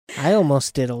I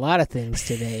almost did a lot of things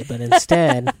today, but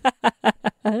instead,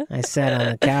 I sat on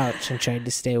the couch and tried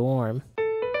to stay warm.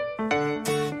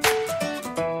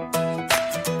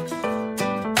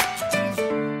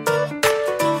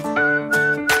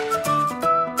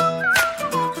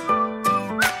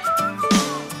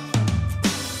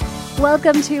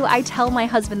 Welcome to I Tell My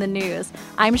Husband the News.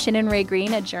 I'm Shannon Ray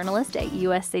Green, a journalist at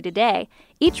USA Today.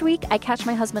 Each week, I catch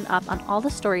my husband up on all the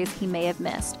stories he may have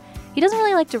missed. He doesn't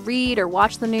really like to read or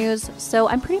watch the news, so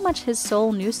I'm pretty much his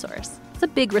sole news source. It's a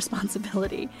big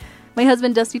responsibility. My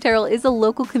husband, Dusty Terrell, is a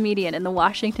local comedian in the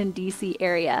Washington, D.C.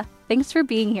 area. Thanks for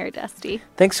being here, Dusty.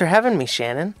 Thanks for having me,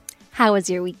 Shannon. How was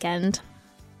your weekend?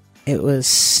 It was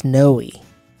snowy.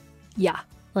 Yeah,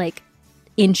 like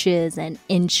inches and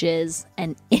inches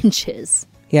and inches.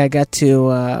 Yeah, I got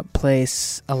to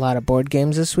place a lot of board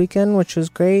games this weekend, which was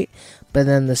great, but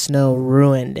then the snow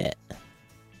ruined it.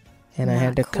 And I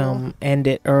had to come end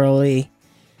it early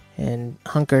and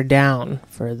hunker down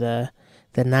for the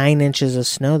 9 inches of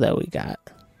snow that we got.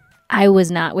 I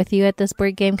was not with you at this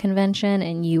board game convention,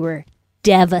 and you were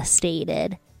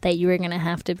devastated that you were going to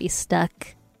have to be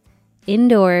stuck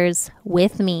indoors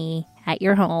with me at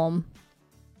your home.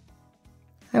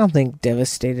 I don't think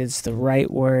devastated is the right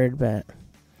word, but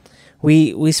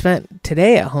we spent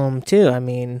today at home too. I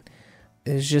mean,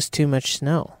 it was just too much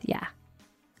snow. Yeah,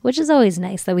 which is always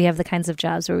nice that we have the kinds of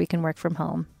jobs where we can work from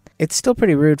home. It's still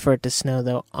pretty rude for it to snow,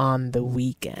 though, on the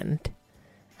weekend.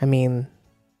 I mean,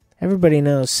 everybody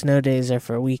knows snow days are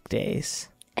for weekdays.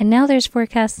 And now there's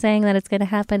forecasts saying that it's going to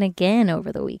happen again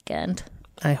over the weekend.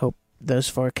 I hope those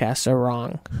forecasts are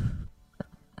wrong.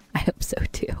 I hope so,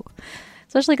 too.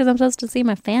 Especially because I'm supposed to see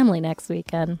my family next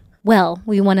weekend. Well,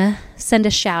 we want to send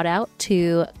a shout out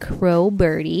to Crow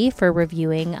Birdie for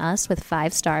reviewing us with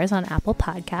 5 stars on Apple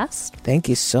Podcasts. Thank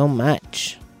you so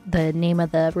much. The name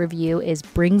of the review is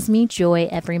Brings Me Joy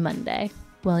Every Monday.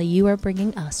 Well, you are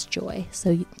bringing us joy,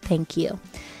 so thank you.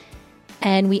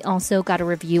 And we also got a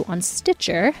review on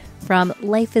Stitcher from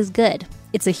Life is Good.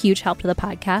 It's a huge help to the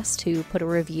podcast to put a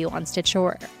review on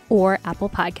Stitcher or Apple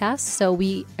Podcasts. So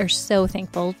we are so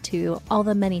thankful to all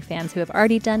the many fans who have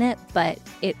already done it, but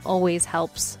it always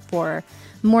helps for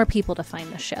more people to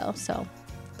find the show. So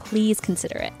please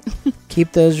consider it.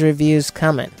 Keep those reviews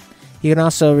coming. You can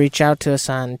also reach out to us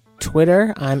on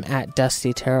Twitter. I'm at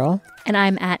Dusty Terrell. And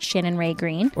I'm at Shannon Ray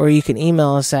Green. Or you can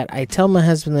email us at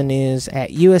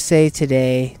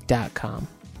itellmyhusbandthenews@usatoday.com.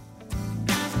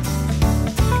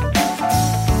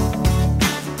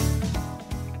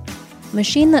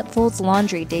 Machine That Folds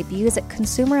Laundry debuts at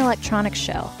Consumer Electronics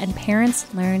Show, and parents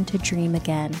learn to dream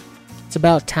again. It's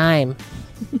about time.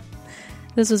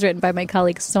 This was written by my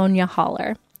colleague Sonia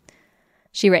Haller.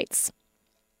 She writes,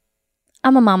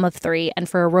 I'm a mom of 3, and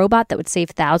for a robot that would save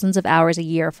thousands of hours a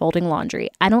year folding laundry,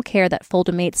 I don't care that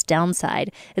Fold-O-Mate's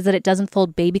downside is that it doesn't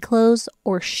fold baby clothes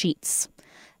or sheets.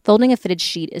 Folding a fitted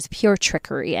sheet is pure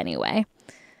trickery anyway.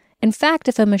 In fact,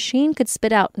 if a machine could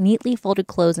spit out neatly folded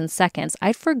clothes in seconds,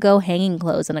 I'd forgo hanging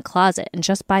clothes in a closet and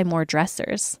just buy more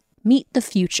dressers. Meet the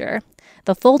future.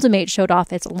 The Fold-O-Mate showed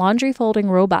off its laundry folding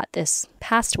robot this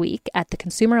past week at the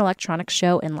Consumer Electronics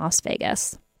Show in Las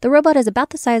Vegas. The robot is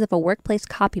about the size of a workplace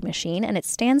copy machine, and it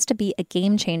stands to be a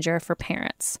game changer for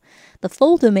parents. The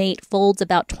Fold-O-Mate folds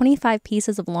about 25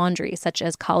 pieces of laundry, such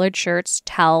as collared shirts,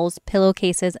 towels,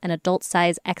 pillowcases, and adult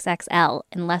size XXL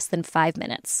in less than 5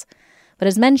 minutes. But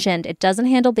as mentioned, it doesn't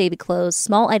handle baby clothes,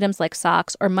 small items like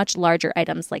socks, or much larger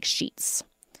items like sheets.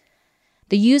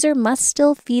 The user must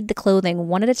still feed the clothing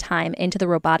one at a time into the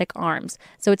robotic arms,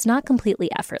 so it's not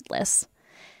completely effortless.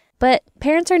 But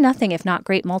parents are nothing if not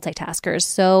great multitaskers,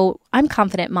 so I'm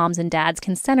confident moms and dads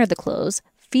can center the clothes,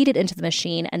 feed it into the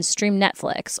machine, and stream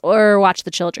Netflix or watch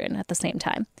the children at the same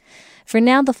time. For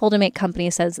now, the Fold-O-Mate company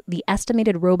says the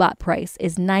estimated robot price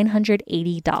is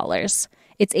 $980.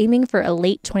 It's aiming for a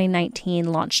late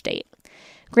 2019 launch date.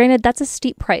 Granted, that's a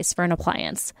steep price for an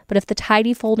appliance, but if the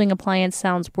tidy folding appliance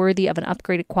sounds worthy of an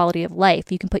upgraded quality of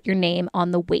life, you can put your name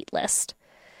on the wait list.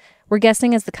 We're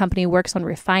guessing as the company works on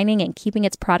refining and keeping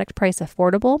its product price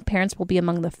affordable, parents will be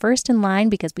among the first in line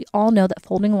because we all know that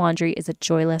folding laundry is a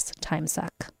joyless time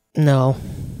suck. No.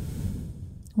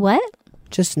 What?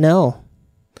 Just no.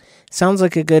 Sounds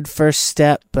like a good first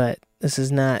step, but this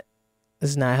is not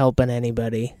helping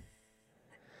anybody.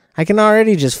 I can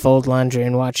already just fold laundry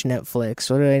and watch Netflix.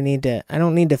 What do I need to... I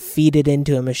don't need to feed it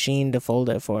into a machine to fold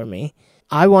it for me.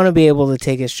 I want to be able to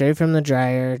take it straight from the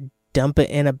dryer, dump it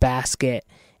in a basket,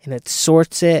 and it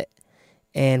sorts it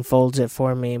and folds it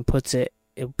for me and puts it...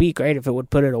 It would be great if it would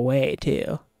put it away,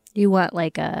 too. You want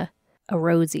like a a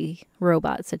Rosie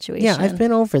robot situation. Yeah, I've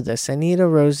been over this. I need a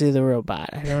Rosie the robot.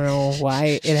 I don't know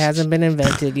why it hasn't been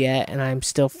invented yet, and I'm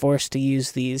still forced to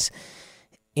use these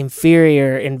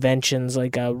inferior inventions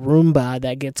like a Roomba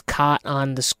that gets caught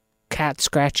on the cat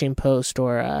scratching post,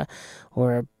 or a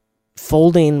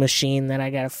folding machine that I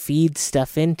gotta feed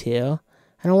stuff into.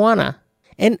 I don't wanna.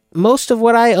 And most of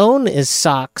what I own is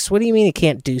socks. What do you mean it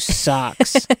can't do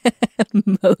socks?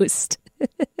 Most.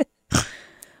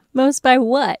 Most by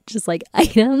what? Just like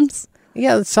items?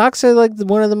 Yeah, the socks are like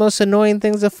one of the most annoying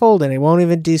things to fold, and it won't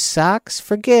even do socks.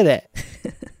 Forget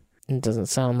it. It doesn't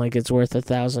sound like it's worth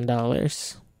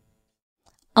 $1,000.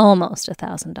 Almost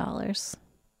 $1,000.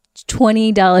 It's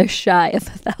 $20 shy of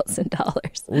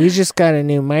 $1,000. We just got a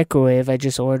new microwave. I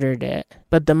just ordered it.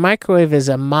 But the microwave is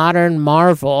a modern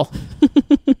marvel.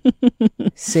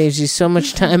 Saves you so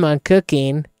much time on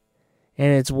cooking.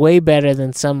 And it's way better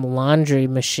than some laundry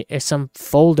machine or some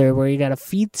folder where you got to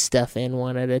feed stuff in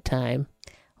one at a time.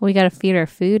 We got to feed our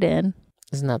food in.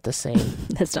 It's not the same.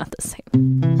 It's not the same.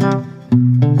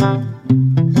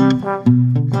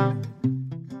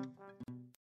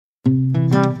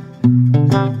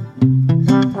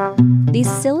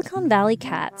 These Silicon Valley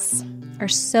cats are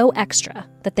so extra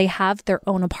that they have their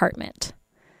own apartment.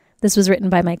 This was written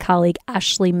by my colleague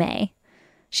Ashley May.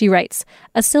 She writes,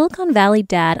 a Silicon Valley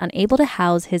dad unable to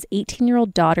house his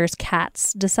 18-year-old daughter's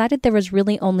cats decided there was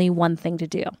really only one thing to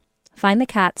do. Find the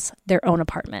cats their own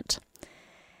apartment.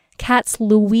 Cats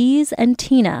Louise and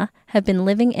Tina have been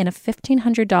living in a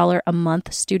 $1,500 a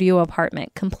month studio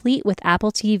apartment complete with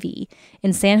Apple TV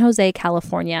in San Jose,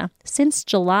 California since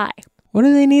July. What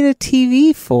do they need a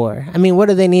TV for? I mean, what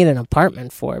do they need an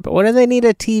apartment for? But what do they need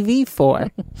a TV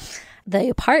for? The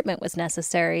apartment was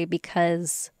necessary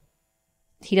because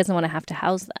he doesn't want to have to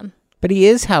house them. But he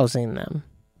is housing them.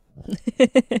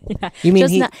 Yeah. You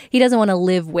mean he doesn't want to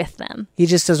live with them. He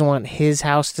just doesn't want his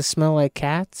house to smell like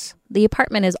cats? The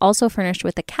apartment is also furnished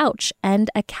with a couch and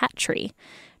a cat tree.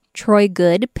 Troy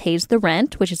Good pays the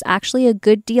rent, which is actually a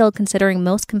good deal considering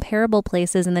most comparable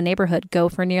places in the neighborhood go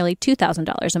for nearly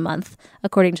 $2,000 a month,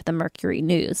 according to the Mercury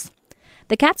News.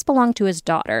 The cats belong to his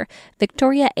daughter,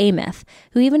 Victoria Amith,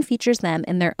 who even features them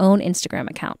in their own Instagram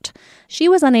account. She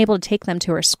was unable to take them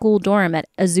to her school dorm at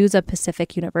Azusa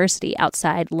Pacific University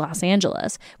outside Los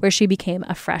Angeles, where she became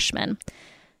a freshman.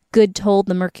 Good told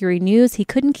the Mercury News he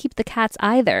couldn't keep the cats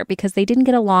either because they didn't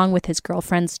get along with his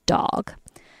girlfriend's dog.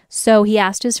 So he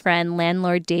asked his friend,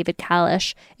 landlord David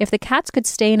Kalish, if the cats could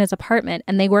stay in his apartment,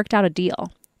 and they worked out a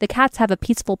deal. The cats have a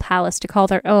peaceful palace to call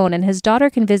their own, and his daughter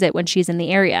can visit when she's in the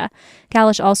area.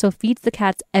 Kalish also feeds the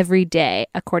cats every day,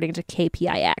 according to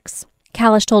KPIX.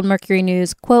 Kalish told Mercury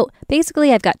News, quote,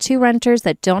 basically, I've got 2 renters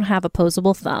that don't have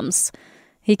opposable thumbs.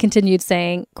 He continued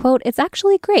saying, quote, it's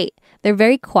actually great. They're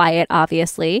very quiet,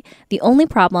 obviously. The only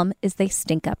problem is they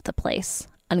stink up the place,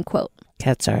 unquote.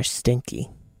 Cats are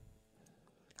stinky.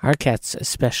 Our cats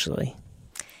especially.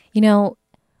 You know,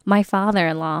 my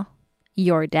father-in-law,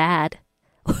 your dad,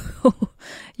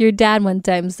 your dad one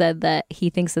time said that he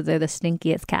thinks that they're the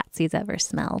stinkiest cats he's ever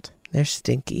smelled. They're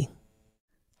stinky.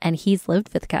 And he's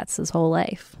lived with cats his whole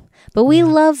life. But we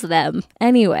love them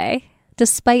anyway,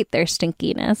 despite their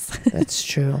stinkiness. That's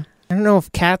true. I don't know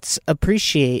if cats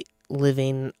appreciate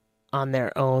living on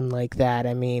their own like that.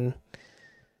 I mean,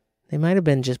 they might have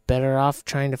been just better off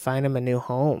trying to find them a new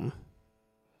home.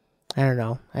 I don't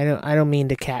know. I don't mean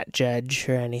to cat judge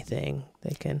or anything.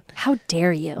 They can. How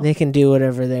dare you? They can do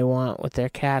whatever they want with their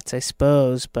cats, I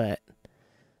suppose, but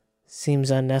seems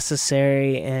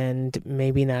unnecessary and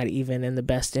maybe not even in the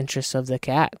best interest of the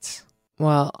cats.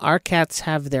 Well, our cats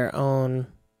have their own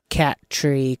cat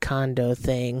tree condo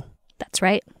thing. That's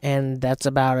right. And that's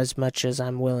about as much as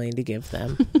I'm willing to give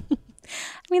them.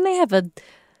 I mean, they have a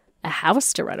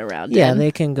house to run around Yeah, in.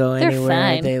 they can go They're anywhere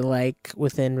fine. they like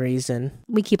within reason.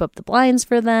 We keep up the blinds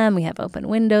for them. We have open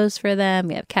windows for them.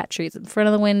 We have cat trees in front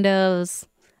of the windows.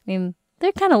 I mean,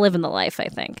 they're kind of living the life, I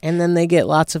think. And then they get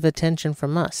lots of attention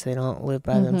from us. They don't live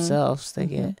by themselves. They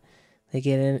get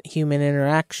human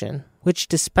interaction, which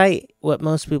despite what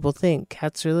most people think,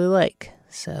 cats really like.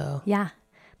 So Yeah.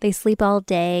 They sleep all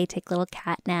day, take little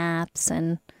cat naps,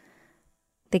 and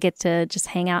they get to just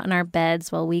hang out in our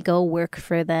beds while we go work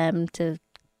for them to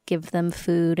give them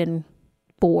food and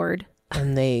board.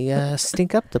 And they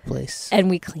stink up the place. And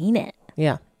we clean it.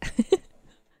 Yeah.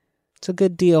 It's a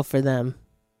good deal for them.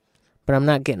 But I'm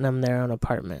not getting them their own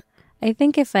apartment. I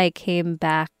think if I came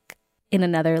back in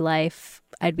another life,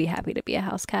 I'd be happy to be a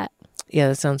house cat. Yeah,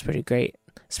 that sounds pretty great.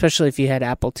 Especially if you had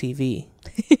Apple TV.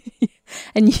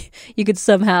 And you could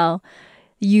somehow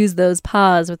use those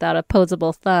paws without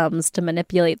opposable thumbs to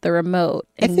manipulate the remote.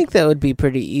 I think that would be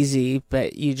pretty easy,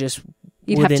 but you just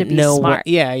You'd have to wouldn't be know smart.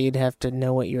 you'd have to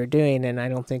know what you were doing, and I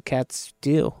don't think cats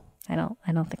do. I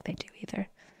don't think they do either.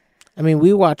 I mean,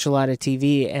 we watch a lot of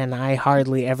TV, and I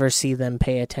hardly ever see them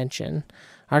pay attention.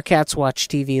 Our cats watch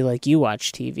TV like you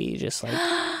watch TV, just like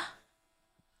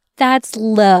That's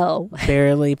low.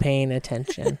 barely paying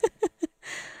attention.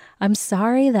 I'm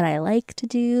sorry that I like to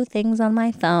do things on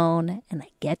my phone and I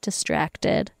get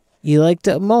distracted. You like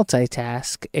to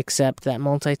multitask, except that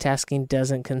multitasking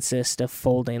doesn't consist of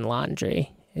folding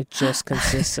laundry. It just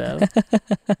consists of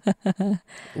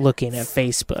looking at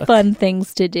Facebook. Fun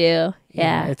things to do.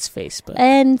 Yeah. It's Facebook.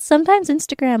 And sometimes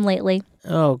Instagram lately.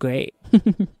 Oh, great.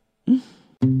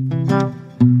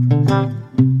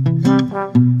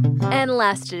 And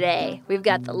last today, we've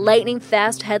got the lightning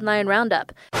fast headline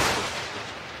roundup.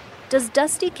 Does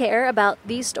Dusty care about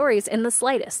these stories in the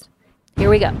slightest? Here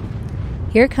we go.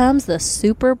 Here comes the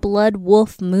super blood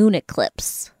wolf moon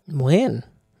eclipse. When?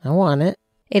 I want it.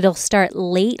 It'll start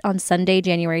late on Sunday,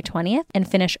 January 20th, and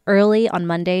finish early on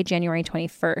Monday, January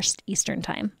 21st, Eastern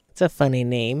Time. It's a funny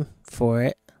name for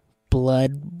it.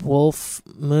 Blood wolf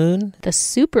moon? The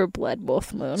super blood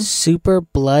wolf moon. Super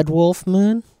blood wolf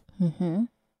moon? Mm-hmm.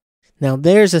 Now,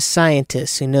 there's a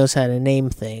scientist who knows how to name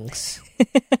things.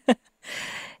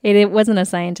 It wasn't a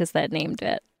scientist that named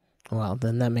it. Well,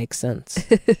 then that makes sense.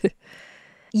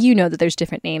 You know that there's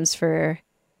different names for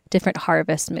different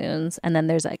harvest moons, and then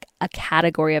there's like a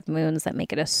category of moons that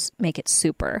make it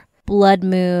super. Blood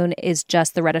moon is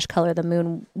just the reddish color the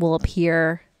moon will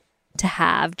appear to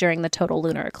have during the total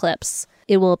lunar eclipse.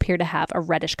 It will appear to have a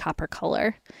reddish copper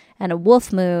color. And a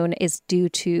wolf moon is due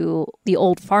to the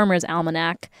Old Farmer's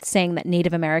Almanac saying that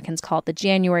Native Americans called the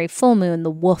January full moon the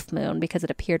wolf moon because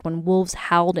it appeared when wolves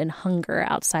howled in hunger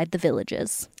outside the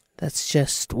villages. That's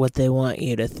just what they want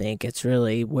you to think. It's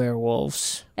really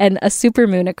werewolves. And a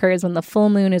supermoon occurs when the full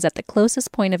moon is at the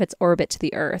closest point of its orbit to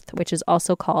the Earth, which is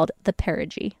also called the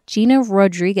perigee. Gina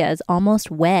Rodriguez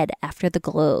almost wed after the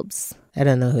globes. I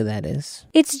don't know who that is.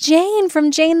 It's Jane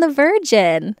from Jane the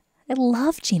Virgin. I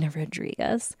love Gina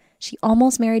Rodriguez. She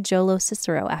almost married Jolo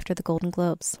Cicero after the Golden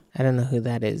Globes. I don't know who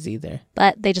that is either.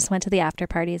 But they just went to the after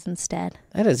parties instead.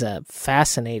 That is a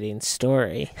fascinating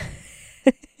story.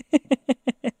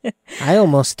 I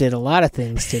almost did a lot of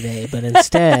things today, but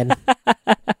instead,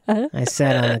 I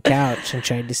sat on the couch and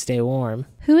tried to stay warm.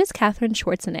 Who is Katherine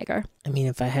Schwarzenegger? I mean,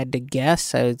 if I had to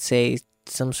guess, I would say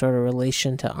some sort of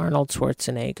relation to Arnold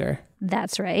Schwarzenegger.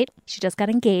 That's right. She just got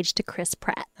engaged to Chris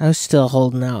Pratt. I was still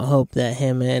holding out hope that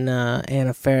him and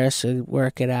Anna Faris would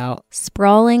work it out.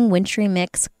 Sprawling wintry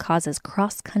mix causes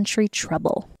cross-country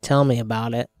trouble. Tell me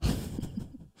about it.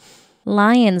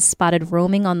 Lions spotted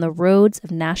roaming on the roads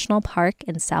of National Park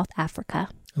in South Africa.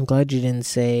 I'm glad you didn't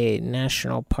say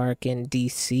National Park in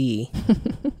D.C.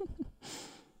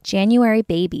 January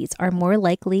babies are more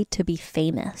likely to be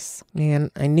famous. Man,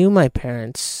 I knew my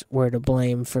parents were to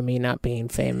blame for me not being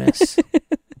famous.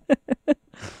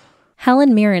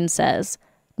 Helen Mirren says,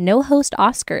 no host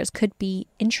Oscars could be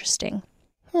interesting.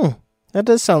 That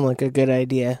does sound like a good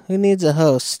idea. Who needs a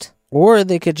host? Or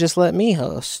they could just let me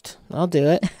host. I'll do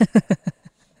it.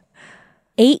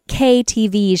 8K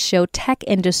TVs show tech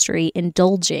industry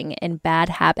indulging in bad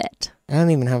habit. I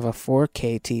don't even have a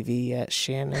 4K TV yet,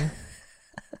 Shannon.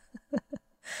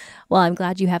 Well, I'm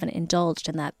glad you haven't indulged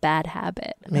in that bad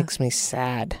habit. It makes me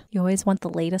sad. You always want the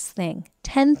latest thing.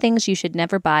 10 things you should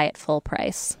never buy at full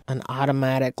price. An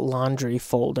automatic laundry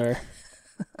folder.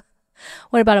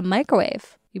 What about a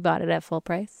microwave? You bought it at full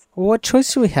price? Well, what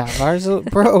choice do we have? Ours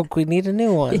broke. We need a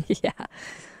new one. Yeah.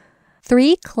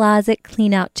 3 closet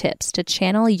clean-out tips to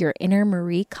channel your inner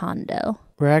Marie Kondo.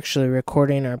 We're actually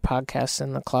recording our podcast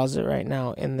in the closet right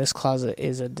now, and this closet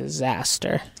is a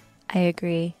disaster. I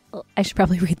agree. I should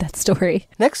probably read that story.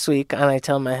 Next week on I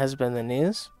Tell My Husband the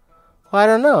News. Well, I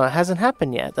don't know. It hasn't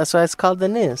happened yet. That's why it's called the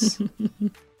news.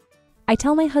 I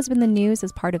Tell My Husband the News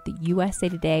is part of the USA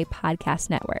Today podcast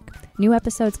network. New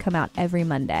episodes come out every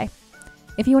Monday.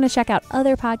 If you want to check out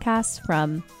other podcasts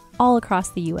from all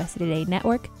across the USA Today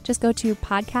network, just go to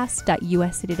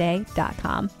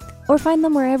podcast.usatoday.com or find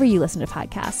them wherever you listen to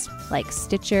podcasts, like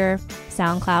Stitcher,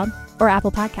 SoundCloud, or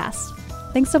Apple Podcasts.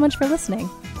 Thanks so much for listening.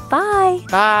 Bye.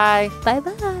 Bye.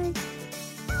 Bye-bye.